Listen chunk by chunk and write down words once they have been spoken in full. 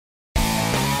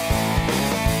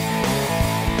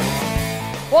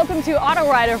Welcome to Auto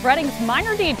Ride of Reading's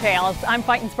Minor Details. I'm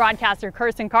Fighton's broadcaster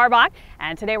Kirsten Karbach,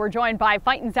 and today we're joined by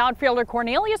Fighton's outfielder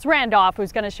Cornelius Randolph,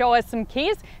 who's going to show us some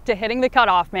keys to hitting the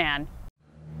cutoff man.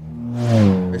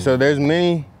 So there's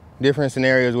many different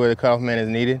scenarios where the cutoff man is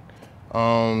needed.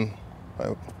 A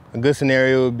good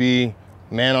scenario would be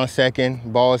man on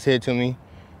second, ball is hit to me,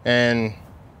 and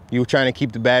you're trying to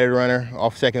keep the batted runner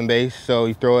off second base, so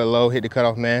you throw it low, hit the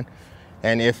cutoff man.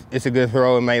 And if it's a good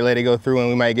throw, it might let it go through and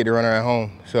we might get the runner at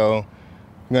home. So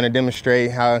I'm going to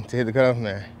demonstrate how to hit the cutoff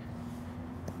man.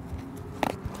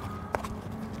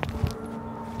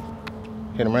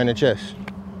 Hit him right in the chest.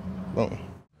 Boom.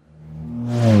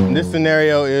 This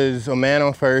scenario is a man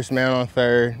on first, man on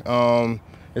third.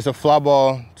 It's a fly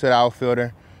ball to the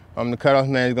outfielder. The cutoff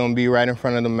man is going to be right in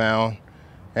front of the mound.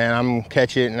 And I'm going to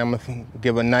catch it and I'm going to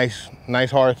give a nice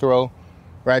hard throw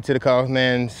right to the cutoff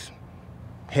man's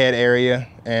head area,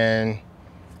 and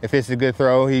if it's a good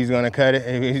throw, he's going to cut it.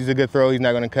 If it's a good throw, he's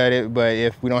not going to cut it, but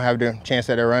if we don't have the chance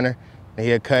at the runner,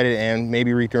 he'll cut it and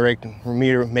maybe redirect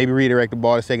the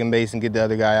ball to second base and get the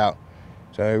other guy out.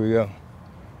 So here we go.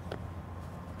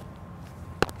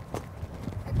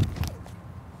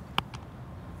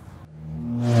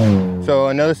 So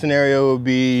another scenario would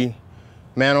be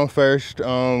man on first,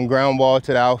 ground ball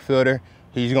to the outfielder.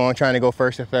 He's trying to go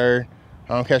first or third.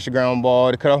 Catch the ground ball.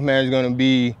 The cutoff man is going to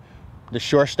be the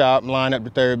shortstop, line up to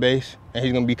third base, and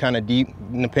he's going to be kind of deep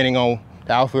depending on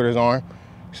the outfielder's arm.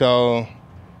 So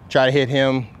try to hit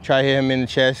him in the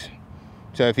chest.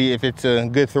 So if it's a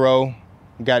good throw,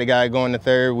 got the guy going to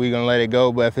third, we're going to let it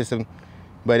go. But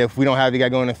if we don't have the guy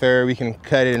going to third, we can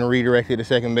cut it and redirect it to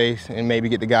second base and maybe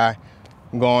get the guy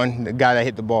going, the guy that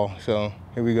hit the ball. So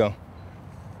here we go.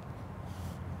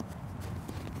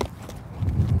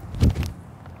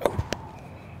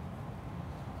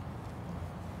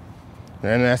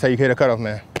 And that's how you hit a cutoff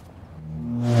man.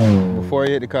 Before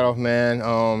you hit the cutoff man,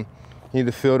 you need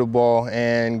to feel the ball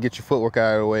and get your footwork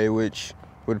out of the way, which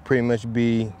would pretty much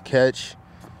be catch,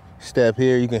 step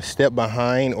here. You can step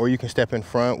behind or you can step in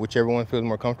front, whichever one feels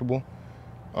more comfortable.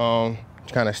 Kind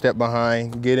of step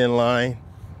behind, get in line,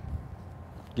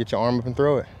 get your arm up and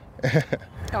throw it.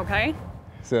 Okay.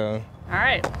 So. All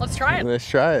right, let's try it. Let's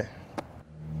try it.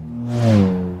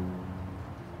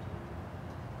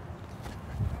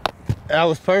 That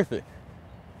was perfect.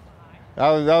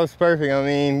 That was perfect. I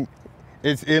mean,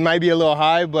 it might be a little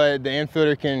high, but the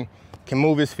infielder can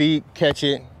move his feet, catch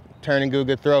it, turn and do a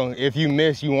good throw. If you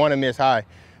miss, you want to miss high,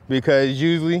 because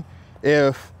usually,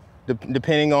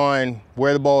 depending on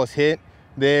where the ball is hit,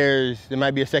 there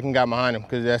might be a second guy behind him,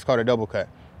 because that's called a double cut.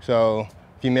 So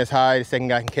if you miss high, the second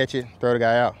guy can catch it, throw the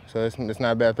guy out. So it's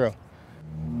not a bad throw.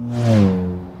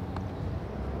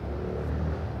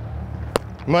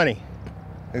 Money.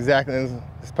 Exactly,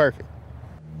 it's perfect.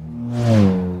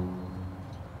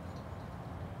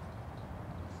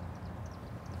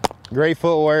 Great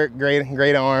footwork,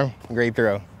 great arm, great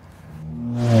throw.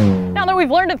 Now that we've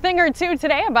learned a thing or two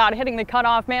today about hitting the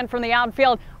cutoff man from the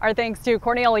outfield, our thanks to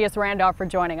Cornelius Randolph for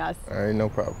joining us. All right, no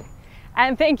problem.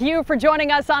 And thank you for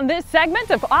joining us on this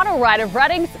segment of Auto Ride of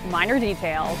Reading's Minor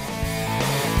Details.